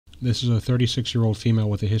This is a 36-year-old female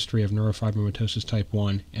with a history of neurofibromatosis type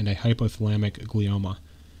 1 and a hypothalamic glioma.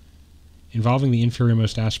 Involving the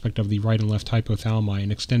inferiormost aspect of the right and left hypothalami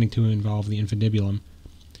and extending to involve the infindibulum,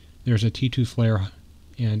 there is a T2 FLAIR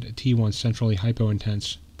and T1-centrally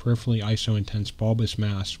hypointense, peripherally isointense bulbous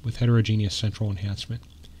mass with heterogeneous central enhancement.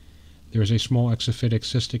 There is a small exophytic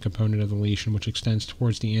cystic component of the lesion which extends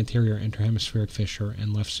towards the anterior interhemispheric fissure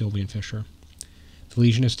and left sylvian fissure. The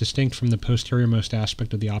lesion is distinct from the posteriormost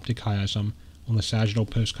aspect of the optic chiasm on the sagittal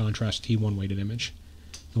post-contrast T1 weighted image.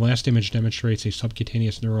 The last image demonstrates a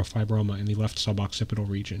subcutaneous neurofibroma in the left suboccipital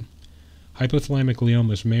region. Hypothalamic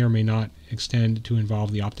gliomas may or may not extend to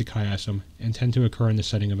involve the optic chiasm and tend to occur in the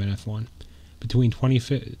setting of NF1. Between 20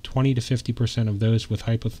 to 50% of those with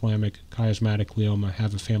hypothalamic-chiasmatic glioma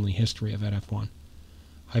have a family history of NF1.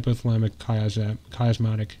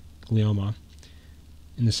 Hypothalamic-chiasmatic glioma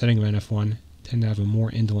in the setting of NF1 tend to have a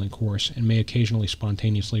more indolent course and may occasionally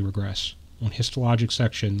spontaneously regress. On histologic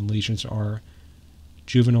section, the lesions are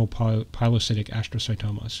juvenile pilocytic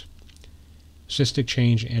astrocytomas. Cystic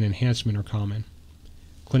change and enhancement are common.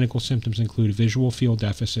 Clinical symptoms include visual field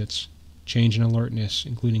deficits, change in alertness,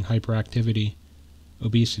 including hyperactivity,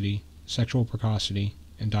 obesity, sexual precocity,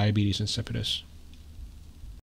 and diabetes insipidus.